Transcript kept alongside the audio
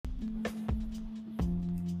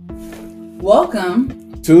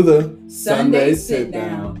Welcome to the Sunday Sit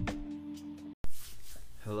Down.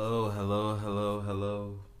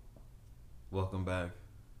 Hello. Welcome back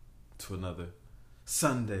to another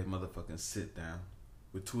Sunday motherfucking sit down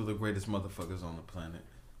with two of the greatest motherfuckers on the planet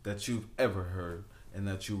that you've ever heard and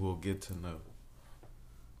that you will get to know.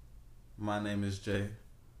 My name is Jay.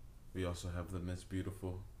 We also have the Miss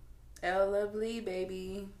Beautiful. Lovely,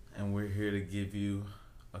 baby. And we're here to give you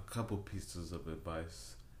a couple pieces of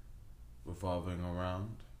advice revolving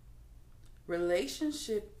around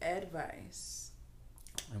relationship advice.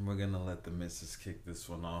 And we're going to let the missus kick this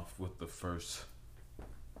one off with the first.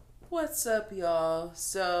 What's up, y'all?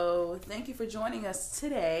 So, thank you for joining us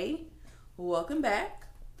today. Welcome back.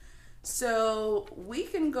 So, we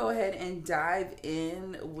can go ahead and dive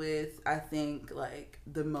in with, I think, like,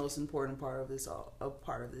 the most important part of this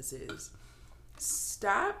is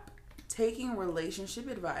stop taking relationship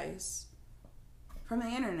advice from the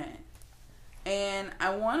internet. And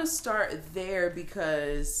I want to start there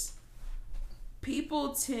because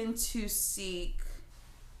people tend to seek,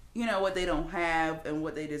 what they don't have and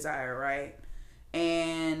what they desire, right?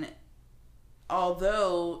 And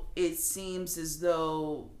although it seems as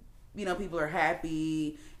though, people are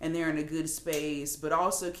happy and they're in a good space, but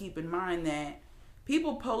also keep in mind that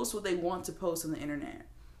people post what they want to post on the internet.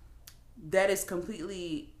 That is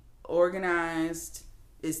completely organized.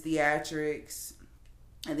 It's theatrics.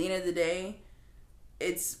 At the end of the day,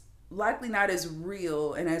 it's likely not as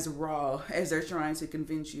real and as raw as they're trying to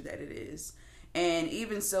convince you that it is. And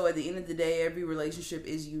even so, at the end of the day, every relationship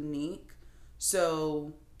is unique.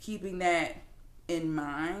 So keeping that in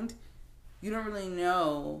mind, you don't really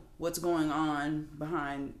know what's going on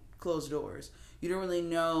behind closed doors. You don't really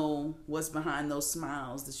know what's behind those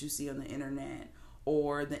smiles that you see on the internet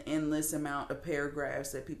or the endless amount of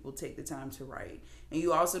paragraphs that people take the time to write. And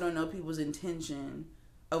you also don't know people's intention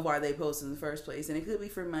of why they post in the first place. And it could be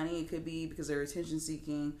for money. It could be because they're attention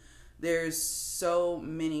seeking. There's so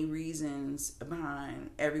many reasons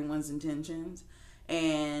behind everyone's intentions.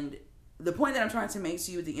 And the point that I'm trying to make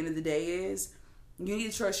to you at the end of the day is you need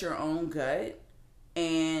to trust your own gut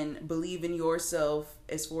and believe in yourself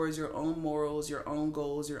as far as your own morals, your own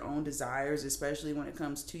goals, your own desires, especially when it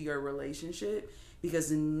comes to your relationship, because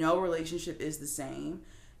no relationship is the same.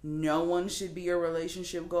 No one should be your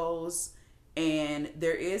relationship goals. And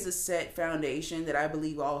there is a set foundation that I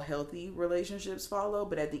believe all healthy relationships follow.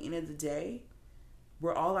 But at the end of the day,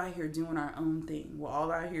 we're all out here doing our own thing. We're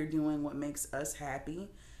all out here doing what makes us happy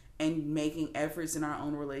and making efforts in our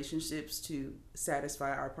own relationships to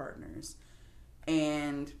satisfy our partners.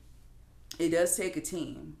 And it does take a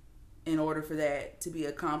team in order for that to be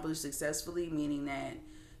accomplished successfully, meaning that,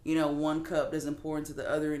 one cup doesn't pour into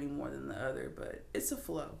the other any more than the other. But it's a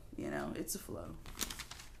flow, it's a flow.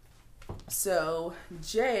 So,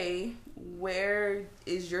 Jay, where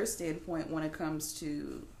is your standpoint when it comes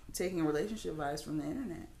to taking relationship advice from the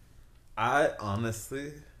internet? I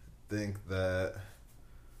honestly think that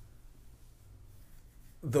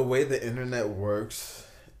the way the internet works,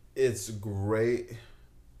 it's great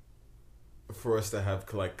for us to have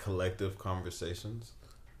collective conversations.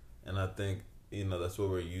 And I think, that's what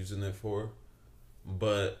we're using it for.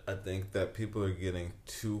 But I think that people are getting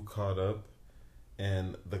too caught up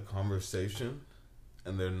in the conversation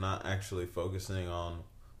and they're not actually focusing on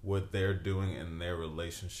what they're doing in their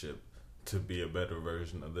relationship to be a better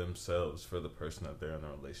version of themselves for the person that they're in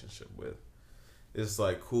a relationship with. It's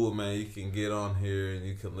like, cool, man, you can get on here and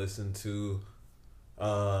you can listen to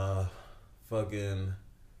fucking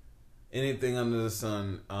anything under the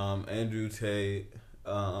sun. Andrew Tate,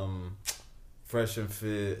 Fresh and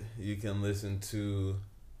Fit. You can listen to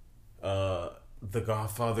The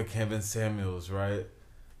Godfather, Kevin Samuels, right?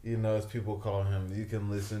 As people call him. You can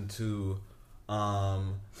listen to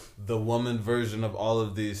the woman version of all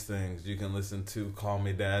of these things. You can listen to Call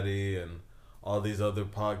Me Daddy and all these other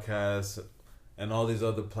podcasts and all these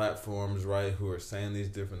other platforms, right, who are saying these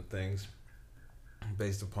different things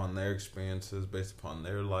based upon their experiences, based upon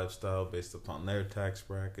their lifestyle, based upon their tax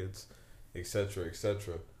brackets, etc.,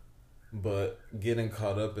 etc. But getting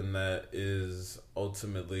caught up in that is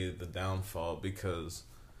ultimately the downfall, because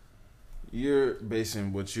you're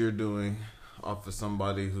basing what you're doing off of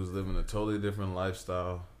somebody who's living a totally different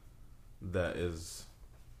lifestyle that is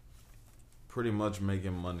pretty much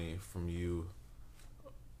making money from you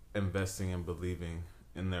investing and believing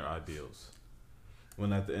in their ideals.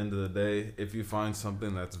 When at the end of the day, if you find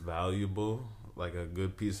something that's valuable, like a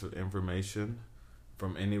good piece of information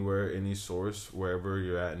from anywhere, any source, wherever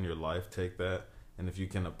you're at in your life, take that. And if you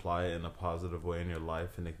can apply it in a positive way in your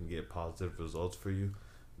life and it can get positive results for you,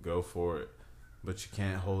 go for it. but you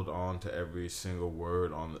can't hold on to every single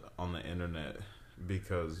word on the internet,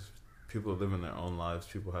 because people live in their own lives.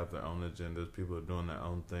 People have their own agendas. People are doing their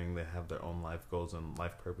own thing. They have their own life goals and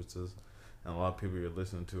life purposes. And a lot of people you're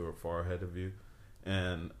listening to are far ahead of you.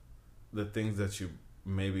 And the things that you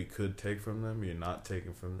maybe could take from them, you're not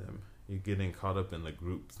taking from them. You're getting caught up in the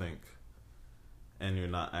group think. And you're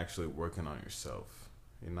not actually working on yourself.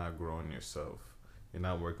 You're not growing yourself. You're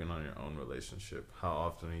not working on your own relationship. How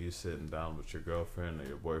often are you sitting down with your girlfriend or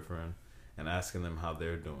your boyfriend and asking them how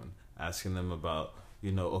they're doing? Asking them about,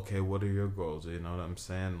 okay, what are your goals? You know what I'm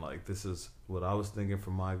saying? Like, this is what I was thinking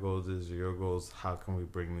for my goals, is your goals. How can we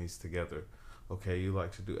bring these together? Okay, you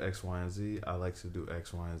like to do X, Y, and Z. I like to do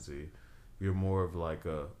X, Y, and Z. You're more of like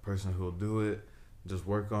a person who'll do it, just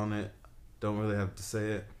work on it, don't really have to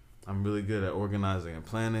say it. I'm really good at organizing and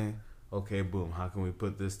planning. Okay, boom, how can we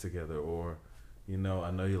put this together? Or, I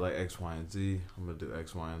know you like X, Y, and Z. I'm going to do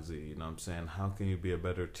X, Y, and Z. You know what I'm saying? How can you be a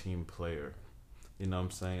better team player? You know what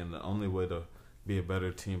I'm saying? The only way to be a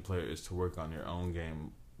better team player is to work on your own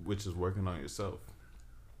game, which is working on yourself.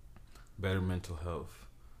 Better mental health.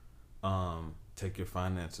 Take your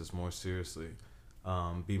finances more seriously.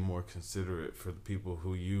 Be more considerate for the people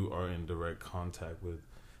who you are in direct contact with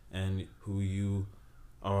and who you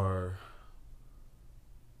are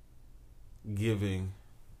giving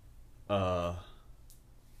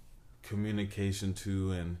communication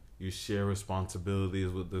to, and you share responsibilities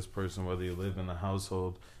with this person, whether you live in a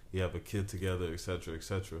household, you have a kid together, etc.,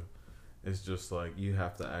 etc. It's just like you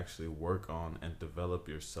have to actually work on and develop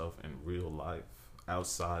yourself in real life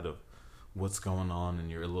outside of what's going on in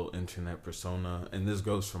your little internet persona. And this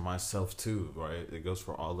goes for myself too, right? It goes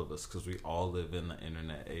for all of us, because we all live in the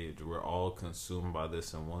internet age. We're all consumed by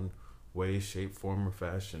this in one way, shape, form, or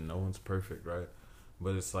fashion. No one's perfect, right?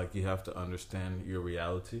 But it's like you have to understand your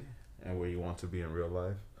reality and where you want to be in real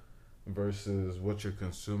life versus what you're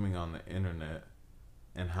consuming on the internet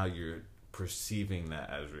and how you're perceiving that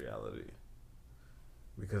as reality.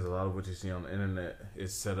 Because a lot of what you see on the internet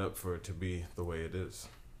is set up for it to be the way it is.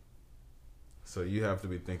 So you have to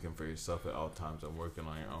be thinking for yourself at all times and working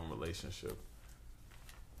on your own relationship.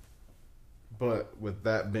 But with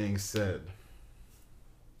that being said,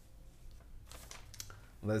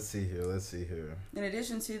 let's see here. In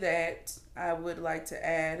addition to that, I would like to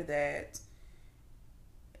add that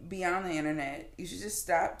beyond the internet, you should just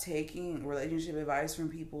stop taking relationship advice from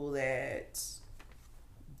people that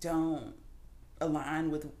don't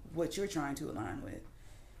align with what you're trying to align with.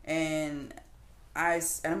 And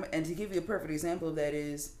to give you a perfect example of that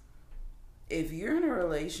is, if you're in a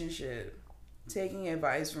relationship, taking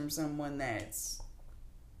advice from someone that's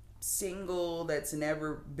single, that's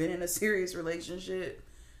never been in a serious relationship,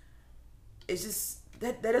 it's just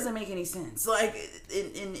that doesn't make any sense, like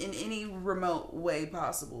in any remote way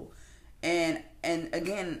possible. And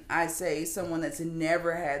again, I say someone that's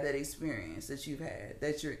never had that experience that you've had,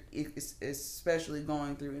 that you're especially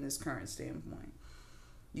going through in this current standpoint.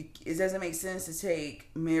 It doesn't make sense to take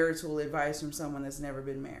marital advice from someone that's never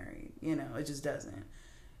been married. It just doesn't.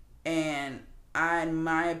 And in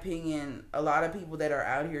my opinion, a lot of people that are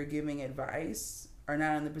out here giving advice are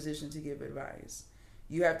not in the position to give advice.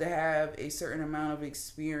 You have to have a certain amount of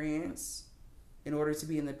experience in order to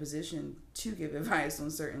be in the position to give advice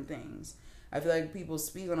on certain things. I feel like people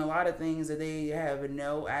speak on a lot of things that they have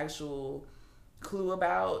no actual clue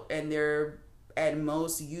about, and they're at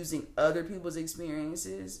most using other people's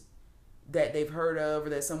experiences that they've heard of or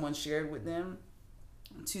that someone shared with them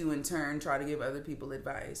to in turn try to give other people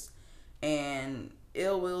advice. And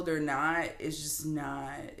ill-willed or not, it just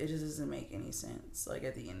doesn't make any sense. Like,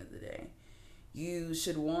 at the end of the day, you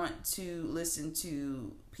should want to listen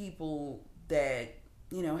to people that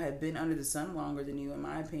have been under the sun longer than you, in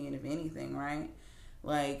my opinion, if anything, right?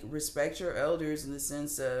 Like, respect your elders in the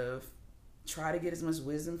sense of try to get as much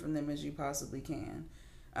wisdom from them as you possibly can.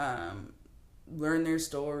 Learn their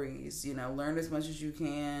stories, learn as much as you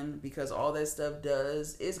can, because all that stuff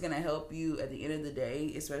is going to help you at the end of the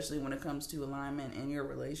day, especially when it comes to alignment in your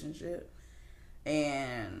relationship.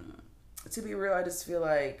 And to be real, I just feel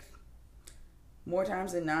like more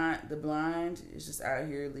times than not, the blind is just out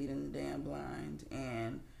here leading the damn blind.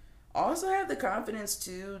 And also have the confidence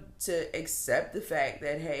to accept the fact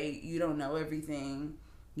that, hey, you don't know everything.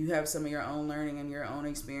 You have some of your own learning and your own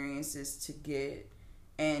experiences to get,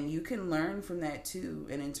 and you can learn from that too.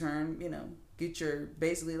 And in turn, get you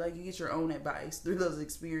get your own advice through those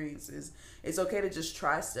experiences. It's okay to just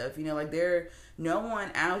try stuff. No one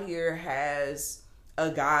out here has a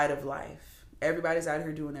guide of life. Everybody's out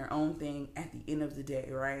here doing their own thing at the end of the day,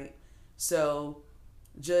 right? So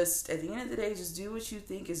Just at the end of the day, just do what you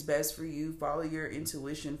think is best for you. Follow your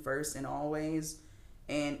intuition first and always.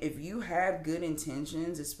 And if you have good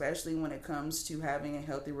intentions, especially when it comes to having a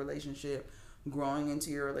healthy relationship, growing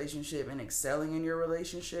into your relationship, and excelling in your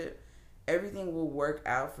relationship, everything will work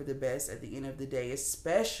out for the best at the end of the day,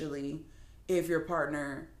 especially if your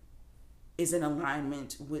partner is in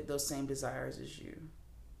alignment with those same desires as you.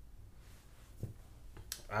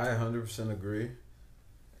 I 100% agree.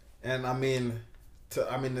 And I mean,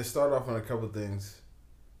 to start off on a couple things,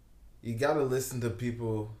 you got to listen to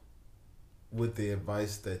people with the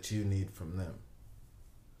advice that you need from them.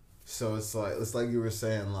 So it's like you were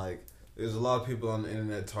saying, like, there's a lot of people on the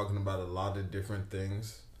internet talking about a lot of different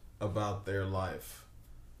things about their life,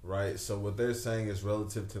 right? So what they're saying is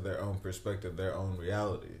relative to their own perspective, their own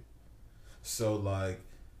reality. So, like,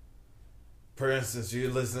 for instance, you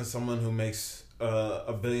listen to someone who makes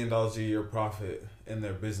 $1 billion a year profit in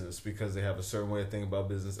their business because they have a certain way of thinking about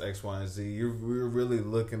business, X, Y, and Z. You're really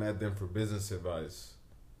looking at them for business advice,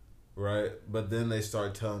 right? But then they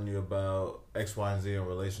start telling you about X, Y, and Z in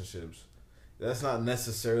relationships. That's not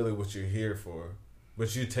necessarily what you're here for,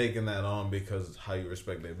 but you taking that on because of how you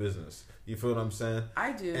respect their business. You feel what I'm saying?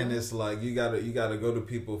 I do. And it's like you gotta go to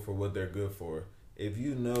people for what they're good for. If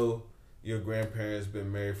you know your grandparents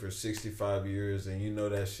been married for 65 years and you know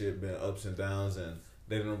that shit been ups and downs and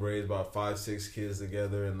they done raised about 5-6 kids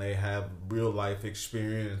together and they have real life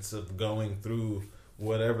experience of going through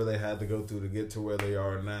whatever they had to go through to get to where they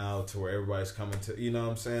are now, to where everybody's coming to, you know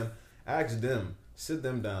what I'm saying? Ask them, sit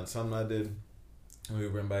them down. Something I did when we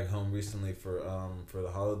went back home recently for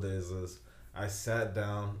the holidays is I sat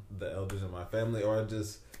down the elders in my family, or I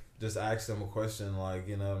just asked them a question, like,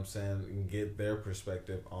 you know what I'm saying, and get their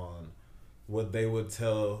perspective on what they would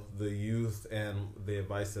tell the youth and the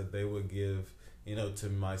advice that they would give, you know, to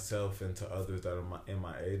myself and to others that are in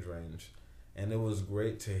my age range. And it was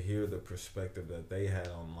great to hear the perspective that they had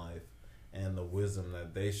on life and the wisdom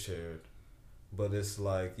that they shared. But it's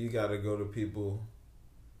like you got to go to people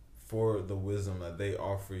for the wisdom that they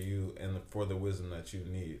offer you and for the wisdom that you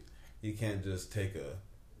need. You can't just take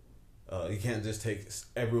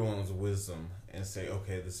everyone's wisdom and say,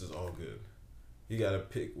 okay, this is all good. You got to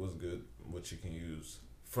pick what's good, what you can use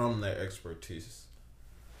from their expertise.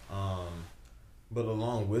 But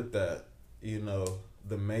along with that, you know,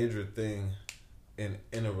 the major thing in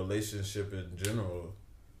a relationship in general,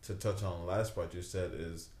 to touch on the last part you said,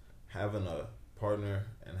 is having a partner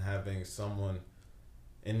and having someone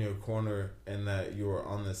in your corner and that you are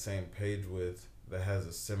on the same page with, that has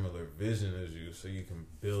a similar vision as you, so you can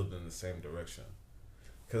build in the same direction.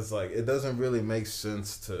 Because, like, it doesn't really make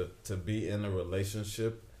sense to be in a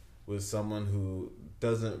relationship with someone who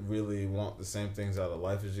doesn't really want the same things out of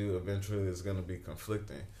life as you. Eventually it's going to be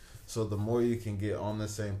conflicting. So the more you can get on the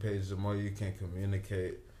same page, the more you can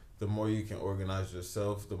communicate, the more you can organize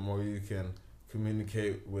yourself, the more you can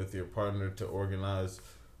communicate with your partner to organize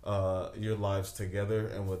your lives together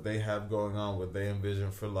and what they have going on, what they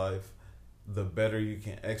envision for life, the better you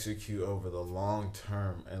can execute over the long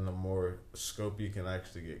term and the more scope you can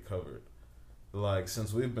actually get covered. Like,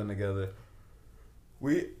 since we've been together,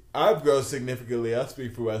 I've grown significantly. I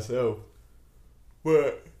speak for myself,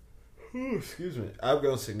 but excuse me, I've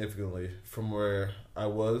grown significantly from where I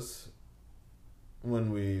was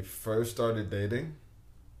when we first started dating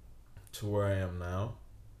to where I am now.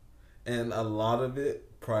 And a lot of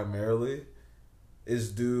it primarily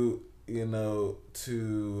is due, you know,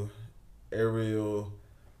 to Ariel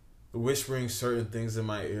whispering certain things in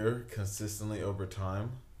my ear consistently over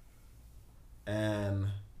time and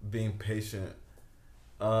being patient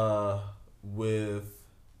with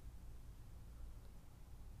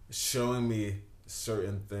showing me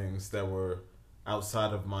certain things that were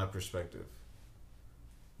outside of my perspective,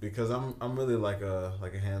 because I'm really like a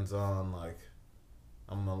hands-on, like,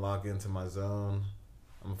 I'm gonna lock into my zone.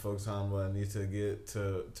 I'm gonna focus on what I need to get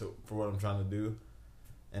to for what I'm trying to do.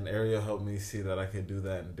 And Ariel helped me see that I could do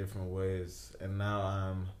that in different ways. And now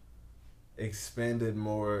I'm expanded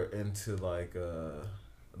more into like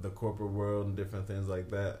the corporate world and different things like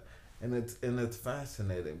that. And it's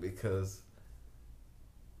fascinating because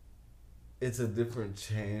it's a different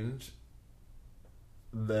change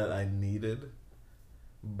that I needed.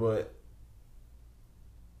 But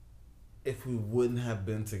if we wouldn't have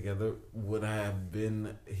been together, would I have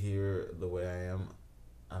been here the way I am?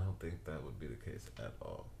 I don't think that would be the case at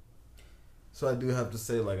all. So I do have to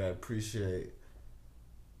say, like, I appreciate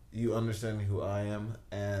you understanding who I am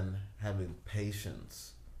and having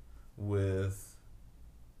patience with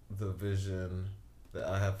the vision that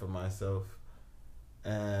I have for myself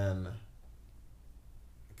and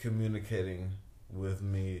communicating with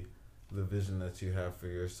me the vision that you have for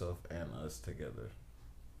yourself and us together.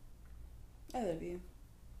 I love you.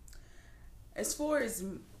 As far as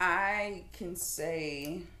I can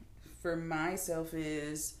say for myself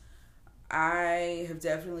is I have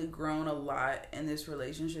definitely grown a lot in this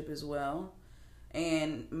relationship as well.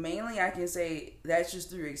 And mainly I can say that's just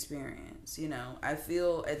through experience. You know, I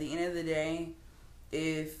feel at the end of the day,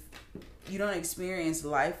 if you don't experience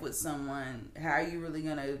life with someone, how are you really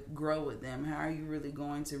going to grow with them? How are you really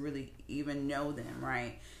going to really even know them,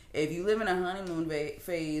 right? If you live in a honeymoon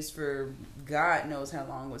phase for God knows how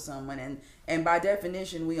long with someone, and by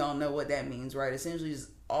definition, we all know what that means, right? Essentially, just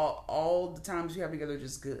all the times you have together are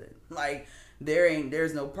just good. Like,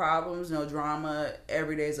 there's no problems, no drama.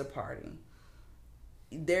 Every day's a party.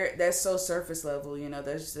 That's so surface level, you know.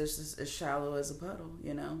 That's just as shallow as a puddle,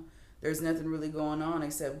 you know. There's nothing really going on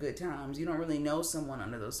except good times. You don't really know someone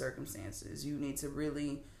under those circumstances. You need to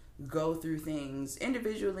really go through things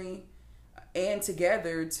individually and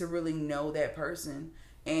together to really know that person.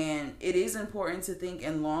 And it is important to think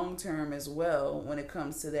in long term as well when it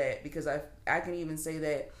comes to that, because I can even say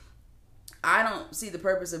that I don't see the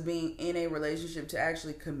purpose of being in a relationship to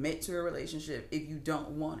actually commit to a relationship if you don't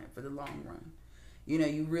want it for the long run. You know,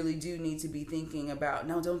 you really do need to be thinking about,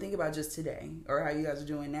 no, don't think about just today or how you guys are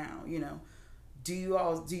doing now. You know, do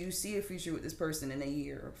you see a future with this person in a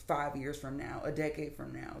year, 5 years from now, a decade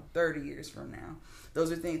from now, 30 years from now?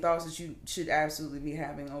 Those are thoughts that you should absolutely be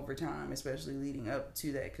having over time, especially leading up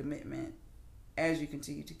to that commitment as you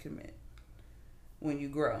continue to commit when you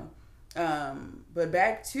grow. But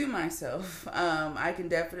back to myself, I can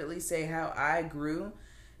definitely say how I grew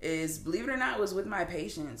is, believe it or not, was with my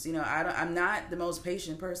patience. You know, I'm not the most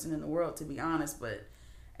patient person in the world, to be honest, but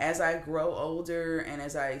as I grow older and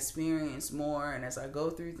as I experience more and as I go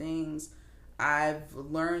through things, I've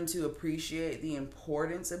learned to appreciate the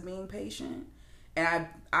importance of being patient. And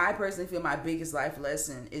I personally feel my biggest life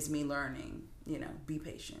lesson is me learning, you know, be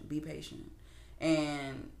patient, be patient.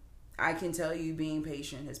 And I can tell you being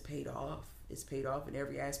patient has paid off. It's paid off in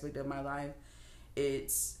every aspect of my life.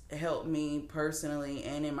 It's helped me personally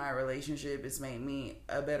and in my relationship. It's made me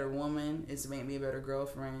a better woman. It's made me a better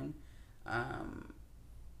girlfriend.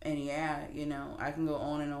 And yeah, you know, I can go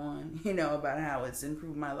on and on, you know, about how it's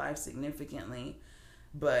improved my life significantly.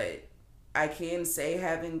 But I can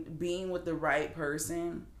say being with the right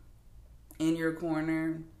person in your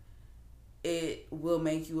corner, it will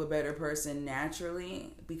make you a better person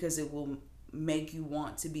naturally, because it will make you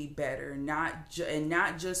want to be better, not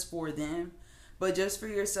just for them, but just for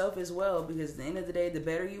yourself as well, because at the end of the day, the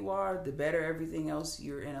better you are, the better everything else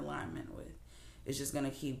you're in alignment with. It's just going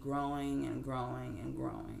to keep growing and growing and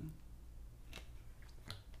growing.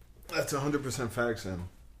 That's 100% facts. And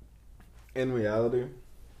in reality,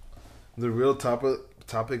 the real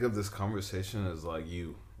topic of this conversation is like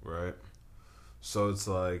you, right? So it's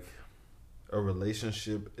like a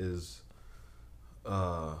relationship is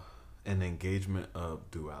an engagement of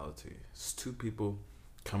duality. It's two people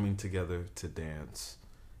coming together to dance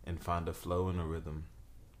and find a flow and a rhythm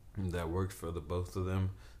that works for the both of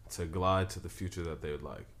them to glide to the future that they would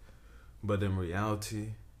like. But in reality,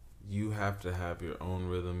 you have to have your own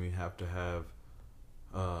rhythm. You have to have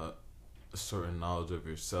a certain knowledge of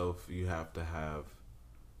yourself. You have to have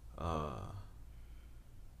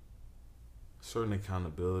certain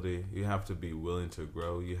accountability. You have to be willing to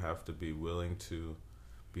grow. You have to be willing to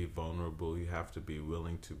be vulnerable. You have to be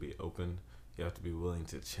willing to be open. You have to be willing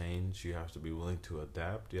to change. You have to be willing to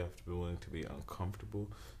adapt. You have to be willing to be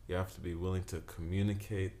uncomfortable. You have to be willing to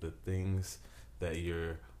communicate the things that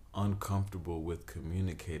you're uncomfortable with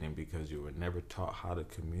communicating, because you were never taught how to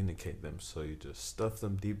communicate them. So you just stuff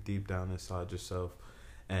them deep down inside yourself.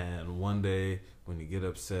 And one day when you get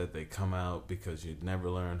upset, they come out because you never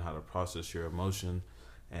learned how to process your emotion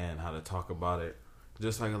and how to talk about it.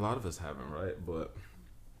 Just like a lot of us haven't, right? But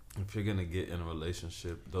if you're going to get in a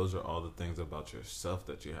relationship, those are all the things about yourself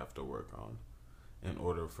that you have to work on in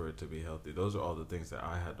order for it to be healthy. Those are all the things that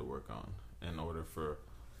I had to work on in order for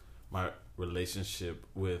my relationship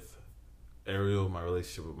with Ariel, my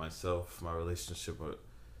relationship with myself, my relationship with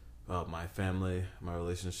my family, my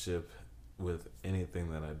relationship with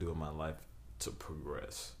anything that I do in my life to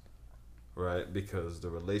progress, right? Because the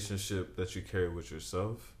relationship that you carry with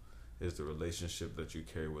yourself is the relationship that you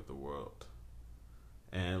carry with the world.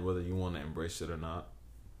 And whether you want to embrace it or not,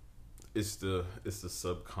 it's the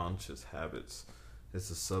subconscious habits. It's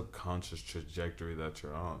the subconscious trajectory that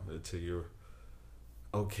you're on until you're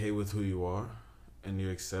okay with who you are and you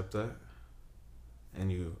accept that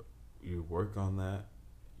and you work on that,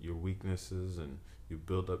 your weaknesses, and you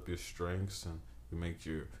build up your strengths, and you make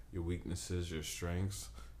your weaknesses your strengths,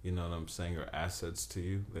 you know what I'm saying, are assets to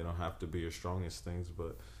you. They don't have to be your strongest things,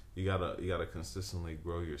 but you gotta consistently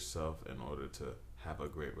grow yourself in order to have a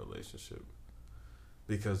great relationship.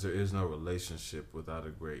 Because there is no relationship without a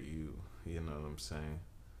great you. You know what I'm saying?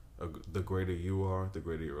 The greater you are, the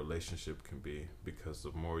greater your relationship can be. Because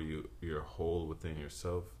the more you're whole within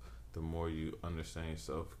yourself, the more you understand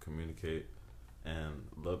yourself, communicate, and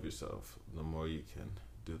love yourself, the more you can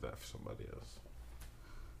do that for somebody else.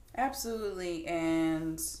 Absolutely.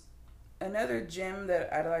 And another gem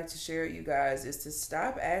that I'd like to share with you guys is to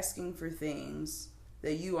stop asking for things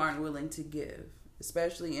that you aren't willing to give,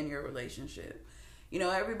 especially in your relationship. You know,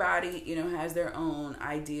 everybody, has their own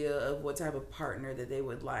idea of what type of partner that they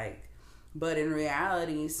would like. But in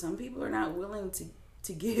reality, some people are not willing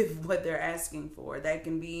to give what they're asking for. That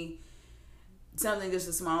can be something just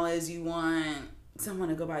as small as you want someone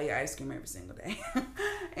to go buy you ice cream every single day.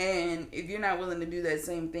 And if you're not willing to do that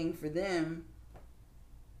same thing for them,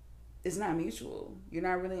 it's not mutual. You're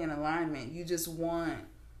not really in alignment. You just want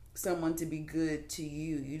someone to be good to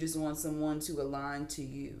you. You just want someone to align to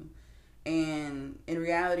you. And in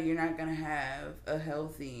reality, you're not going to have a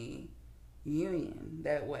healthy union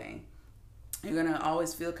that way. You're going to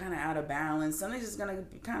always feel kind of out of balance. Something's just going to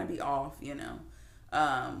kind of be off,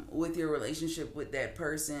 with your relationship with that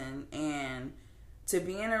person. And to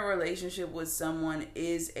be in a relationship with someone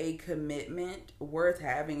is a commitment worth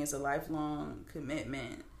having. It's a lifelong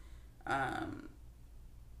commitment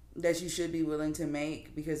that you should be willing to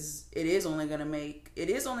make, because it is only going to make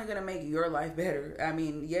your life better. I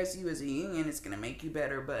mean, yes, you as a union, it's going to make you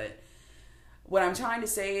better, but what I'm trying to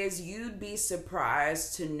say is you'd be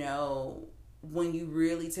surprised to know, when you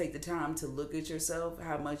really take the time to look at yourself,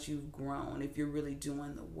 how much you've grown if you're really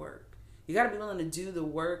doing the work. You got to be willing to do the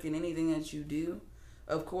work in anything that you do,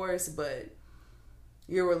 of course, but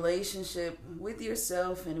your relationship with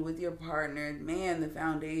yourself and with your partner, man, the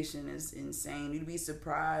foundation is insane. You'd be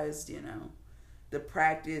surprised, the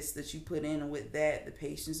practice that you put in with that, the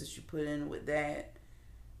patience that you put in with that,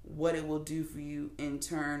 what it will do for you in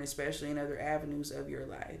turn, especially in other avenues of your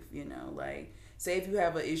life. Like, say if you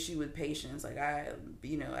have an issue with patience, like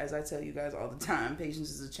as I tell you guys all the time, patience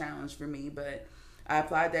is a challenge for me, but I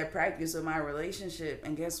applied that practice of my relationship,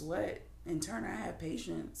 and guess what? In turn, I have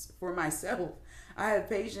patience for myself. I have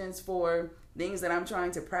patience for things that I'm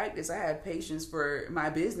trying to practice. I have patience for my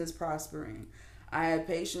business prospering. I have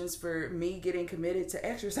patience for me getting committed to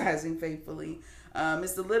exercising faithfully.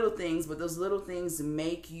 It's the little things, but those little things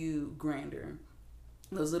make you grander.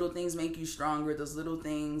 Those little things make you stronger. Those little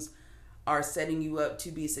things are setting you up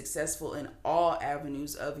to be successful in all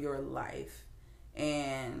avenues of your life.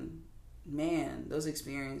 And man, those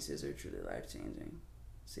experiences are truly life-changing.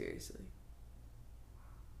 Seriously.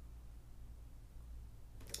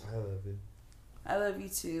 I love you. I love you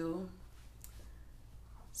too.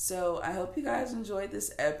 So I hope you guys enjoyed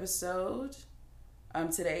this episode.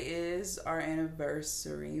 Today is our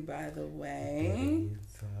anniversary, by the way.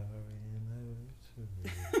 It's our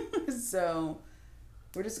anniversary. So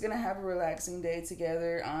we're just gonna have a relaxing day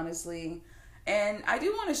together, honestly. And I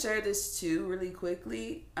do want to share this too, really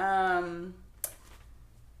quickly.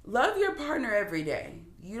 Love your partner every day.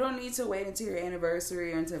 You don't need to wait until your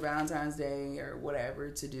anniversary or until Valentine's Day or whatever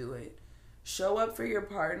to do it. Show up for your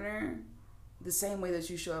partner the same way that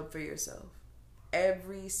you show up for yourself.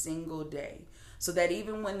 Every single day. So that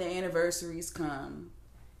even when the anniversaries come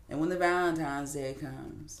and when the Valentine's Day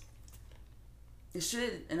comes, it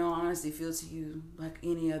should, in all honesty, feel to you like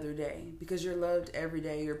any other day. Because you're loved every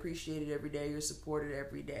day. You're appreciated every day. You're supported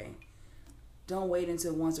every day. Don't wait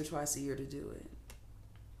until once or twice a year to do it.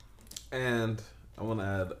 And I want to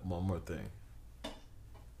add one more thing.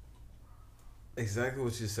 Exactly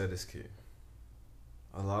what you said is key.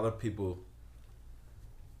 A lot of people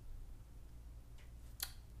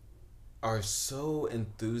are so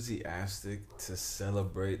enthusiastic to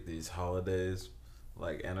celebrate these holidays,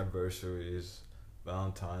 like anniversaries,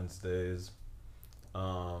 Valentine's Days.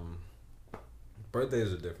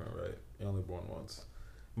 Birthdays are different, right? You're only born once.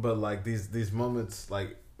 But like these moments,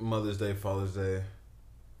 like Mother's Day, Father's Day,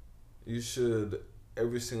 you should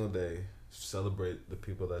every single day celebrate the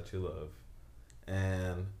people that you love.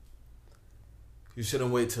 And you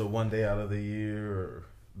shouldn't wait till one day out of the year or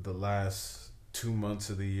the last 2 months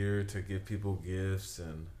of the year to give people gifts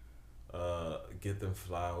and get them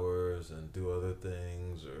flowers and do other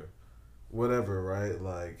things or whatever, right?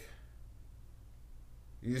 Like,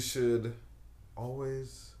 you should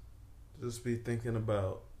always just be thinking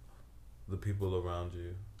about the people around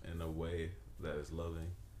you in a way that is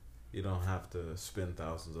loving. You don't have to spend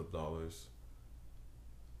thousands of dollars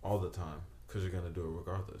all the time because you're going to do it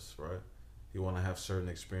regardless, right? You want to have certain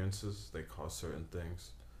experiences, they cost certain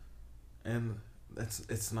things. And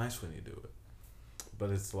it's nice when you do it. But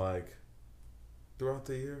it's like, throughout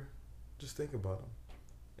the year, just think about them.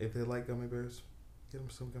 If they like gummy bears, get them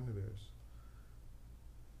some gummy bears.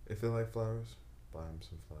 If they like flowers, buy them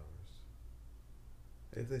some flowers.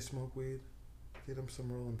 If they smoke weed, get them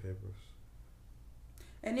some rolling papers.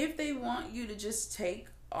 And if they want you to just take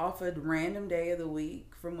off a random day of the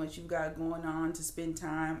week from what you've got going on to spend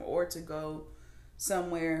time or to go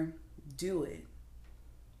somewhere, do it.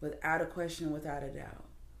 Without a question, without a doubt.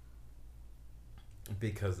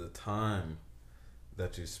 Because the time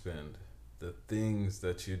that you spend, the things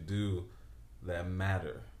that you do that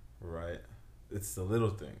matter, right? It's the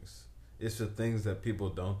little things. It's the things that people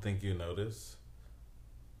don't think you notice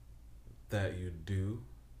that you do,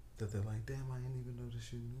 that they're like, damn, I didn't even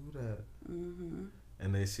notice you knew that. Mm-hmm.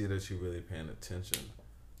 And they see that you're really paying attention.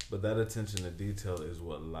 But that attention to detail is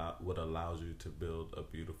what allows you to build a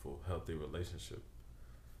beautiful, healthy relationship.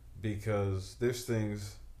 Because there's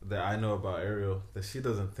things that I know about Ariel that she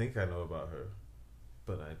doesn't think I know about her,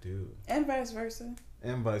 but I do. And vice versa.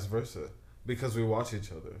 And vice versa. Because we watch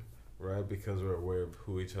each other, right? Because we're aware of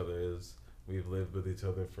who each other is. We've lived with each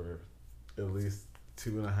other for at least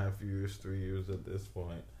 2.5 years, 3 years at this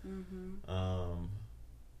point. Mm-hmm.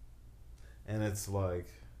 And it's like,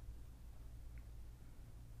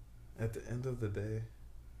 at the end of the day,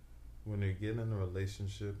 when you're getting in a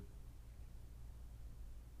relationship,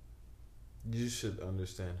 you should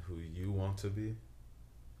understand who you want to be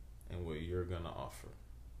and what you're going to offer.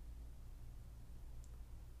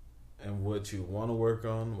 And what you want to work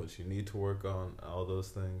on, what you need to work on, all those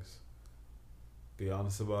things. Be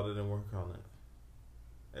honest about it and work on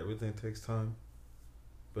it. Everything takes time,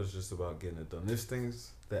 but it's just about getting it done. There's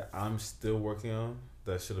things that I'm still working on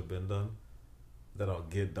that should have been done, that I'll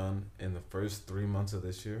get done in the first 3 months of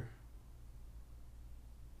this year,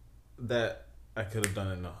 that I could have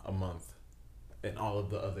done in a month in all of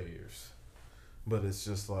the other years. But it's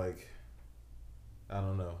just like, I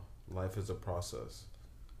don't know, life is a process.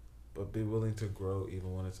 But be willing to grow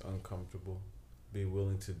even when it's uncomfortable. Be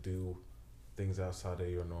willing to do things outside of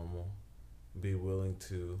your normal. Be willing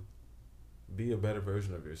to be a better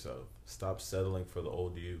version of yourself. Stop settling for the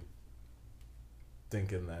old you,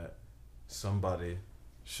 thinking that somebody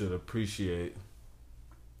should appreciate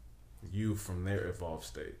you from their evolved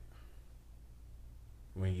state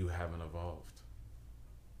when you haven't evolved.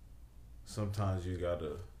 Sometimes you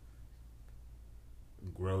gotta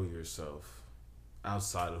grow yourself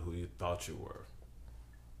outside of who you thought you were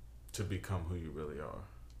to become who you really are.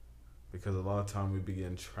 Because a lot of time we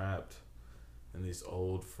begin trapped in these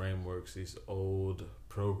old frameworks, these old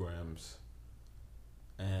programs,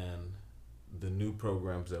 and the new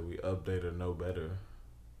programs that we update or know better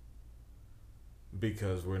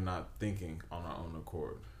because we're not thinking on our own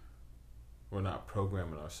accord. We're not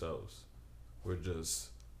programming ourselves. We're just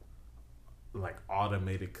like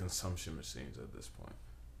automated consumption machines at this point.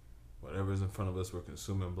 Whatever's in front of us, we're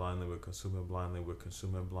consuming blindly,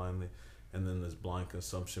 and then this blind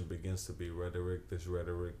consumption begins to be rhetoric. This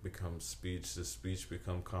rhetoric becomes speech. This speech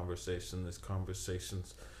becomes conversation. These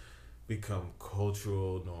conversations become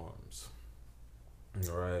cultural norms.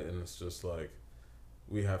 All right, and it's just like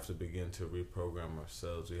we have to begin to reprogram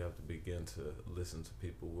ourselves. We have to begin to listen to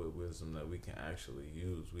people with wisdom that we can actually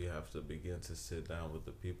use. We have to begin to sit down with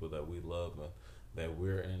the people that we love and that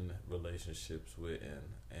we're in relationships with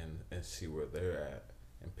and see where they're at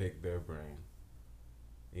and pick their brain.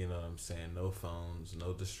 You know what I'm saying? No phones,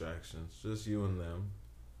 no distractions, just you and them.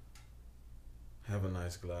 Have a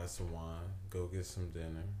nice glass of wine, go get some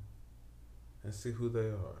dinner, and see who they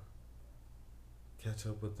are. Catch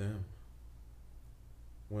up with them.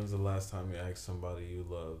 When's the last time you asked somebody you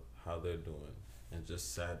love how they're doing and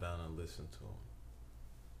just sat down and listened to them?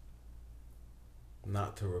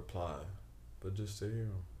 Not to reply, but just to hear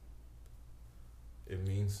them. It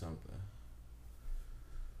means something.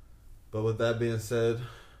 But with that being said,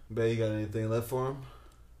 Bae, you got anything left for him?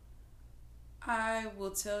 I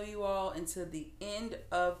will tell you all until the end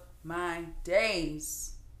of my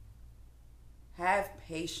days. Have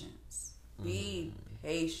patience. Be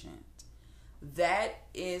patient. That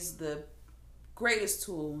is the greatest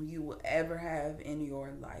tool you will ever have in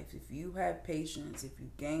your life. If you have patience, if you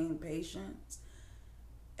gain patience,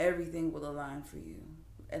 everything will align for you.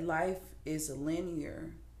 And life is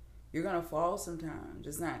linear. You're going to fall sometimes.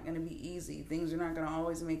 It's not going to be easy. Things are not going to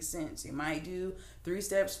always make sense. You might do 3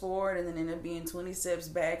 steps forward and then end up being 20 steps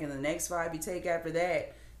back, and the next 5 you take after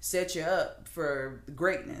that set you up for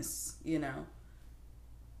greatness, you know.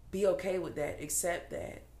 Be okay with that. Accept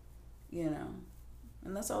that, you know.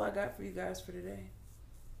 And that's all I got for you guys for today.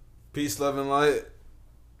 Peace, love, and light.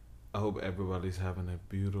 I hope everybody's having a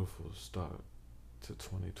beautiful start to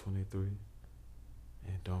 2023.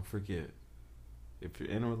 And don't forget, if you're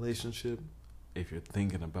in a relationship, if you're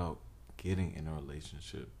thinking about getting in a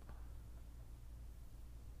relationship,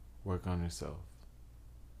 work on yourself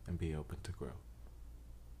and be open to grow.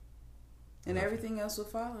 And everything else will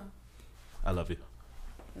follow. I love you.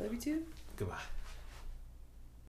 I love you too. Goodbye.